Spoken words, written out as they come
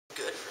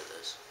good for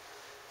this.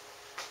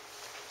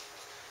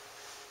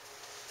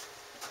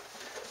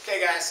 Okay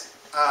guys,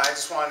 I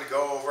just wanted to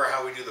go over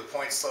how we do the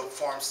point slope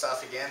form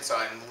stuff again. So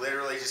I'm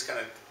literally just going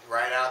to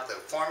write out the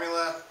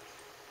formula,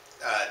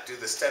 do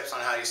the steps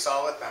on how you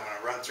solve it. I'm going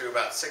to run through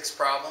about 6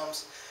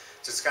 problems,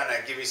 just kind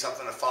of give you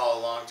something to follow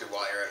along to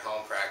while you're at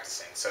home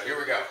practicing. So here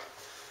we go.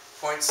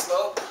 Point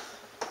slope,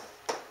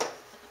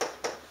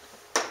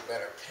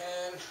 better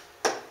pen.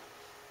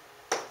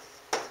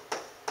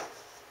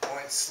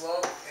 Point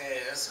slope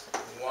is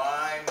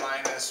y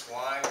minus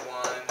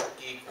y1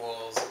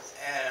 equals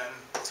m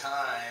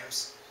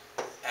times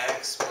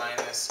x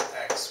minus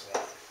x1.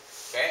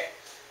 Okay?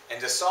 And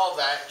to solve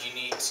that, you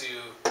need to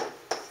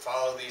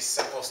follow these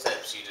simple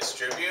steps. You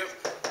distribute,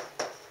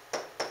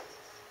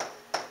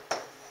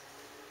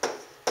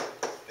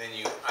 then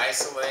you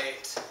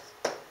isolate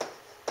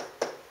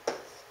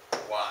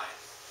y.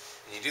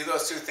 And you do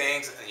those 2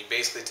 things, and you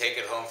basically take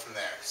it home from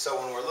there. So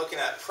when we're looking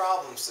at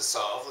problems to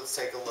solve, let's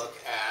take a look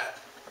at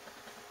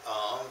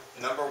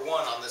number 1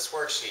 on this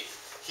worksheet.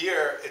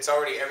 Here, it's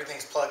already,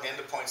 everything's plugged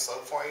into point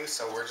slope for you,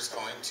 so we're just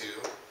going to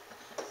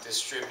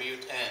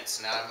distribute n.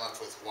 So now I'm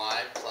left with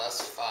y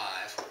plus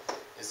 5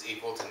 is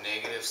equal to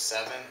negative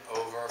 7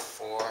 over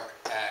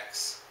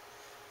 4x.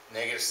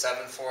 Negative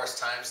 7/4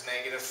 times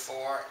negative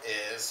 4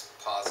 is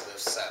positive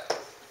 7.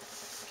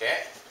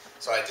 Okay?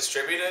 So I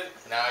distributed,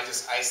 now I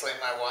just isolate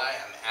my y.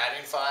 I'm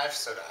adding 5,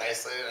 so to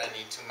isolate it I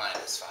need to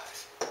minus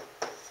 5.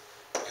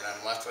 And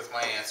I'm left with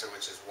my answer,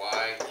 which is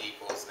y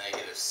equals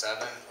negative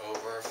 7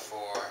 over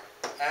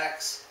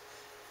 4x.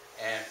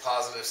 And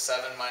positive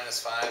 7 minus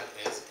 5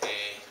 is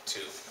a 2.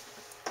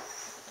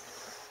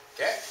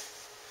 Okay?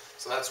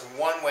 So that's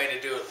one way to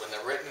do it. When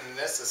they're written in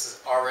this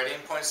is already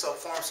in point slope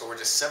form, so we're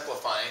just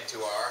simplifying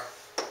to our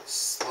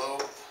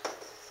slope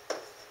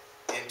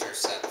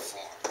intercept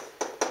form.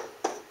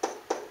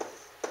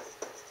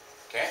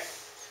 Okay?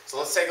 So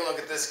let's take a look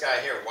at this guy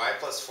here. Y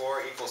plus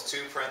 4 equals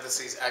 2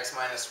 parentheses x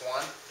minus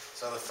 1.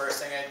 So the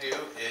first thing I do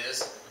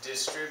is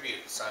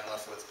distribute. So I'm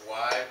left with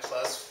y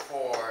plus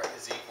 4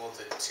 is equal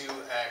to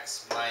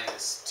 2x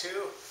minus 2.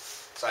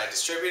 So I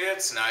distributed,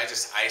 so now I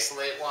just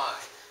isolate y.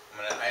 I'm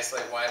going to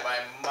isolate y by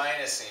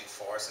minusing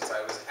 4 since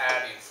I was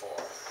adding 4.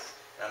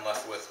 And I'm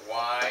left with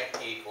y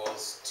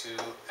equals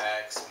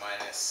 2x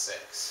minus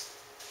 6.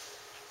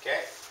 Okay?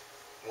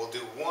 We'll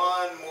do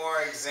one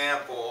more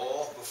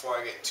example before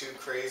I get too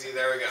crazy.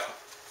 There we go.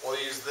 We'll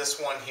use this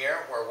one here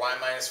where y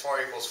minus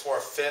 4 equals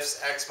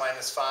 4/5 x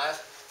minus 5.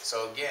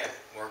 So again,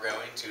 we're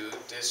going to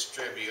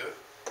distribute.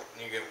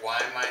 And you get y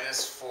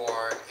minus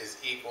 4 is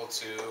equal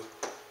to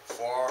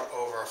 4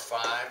 over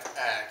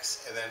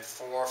 5x. And then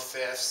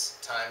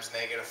 4/5 times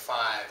negative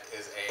 5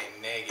 is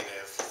a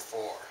negative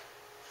 4.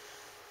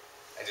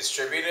 I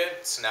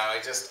distributed, so now I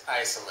just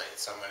isolate.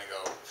 So I'm going to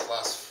go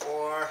plus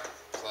 4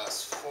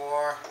 plus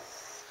 4.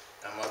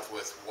 I'm left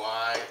with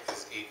y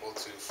is equal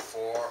to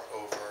 4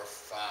 over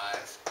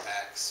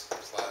 5x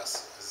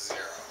plus 0.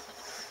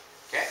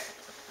 Okay?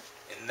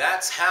 And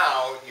that's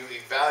how you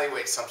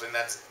evaluate something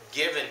that's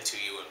given to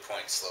you in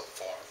point slope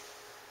form.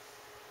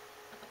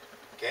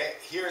 Okay?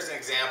 Here's an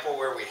example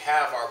where we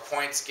have our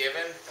points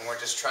given and we're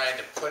just trying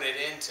to put it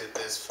into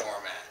this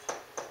format.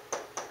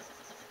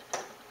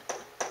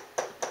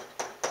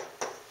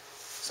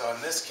 So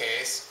in this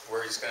case,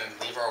 we're just going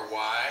to leave our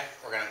y.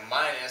 We're going to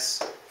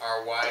minus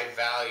our y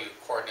value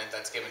coordinate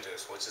that's given to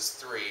us, which is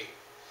 3.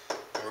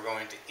 And we're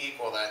going to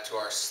equal that to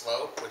our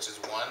slope, which is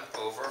 1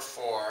 over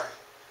 4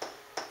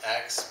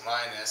 x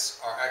minus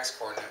our x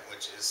coordinate,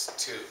 which is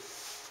 2.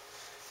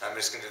 Now I'm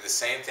just going to do the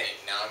same thing.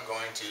 Now I'm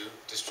going to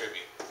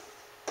distribute.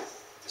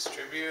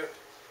 Distribute.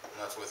 I'm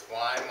left with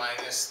y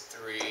minus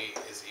 3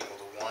 is equal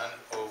to 1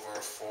 over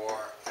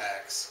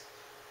 4x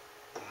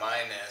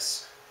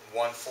minus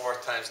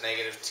 1/4 times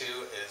negative 2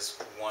 is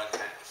 1/2.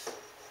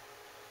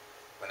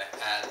 I'm going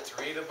to add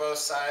 3 to both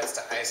sides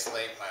to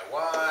isolate my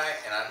y,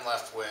 and I'm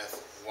left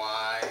with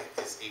y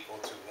is equal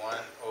to 1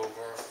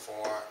 over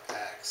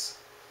 4x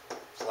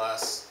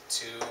plus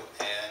 2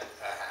 1/2.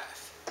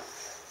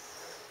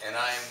 And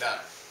I am done.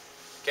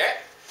 Okay?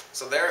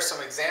 So there are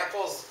some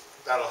examples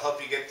that'll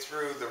help you get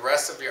through the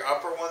rest of your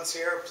upper ones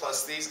here,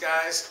 plus these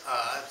guys.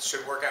 It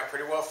should work out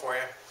pretty well for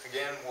you.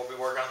 Again, we'll be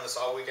working on this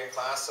all weekend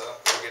class, so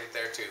we'll get it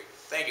there too.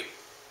 Thank you.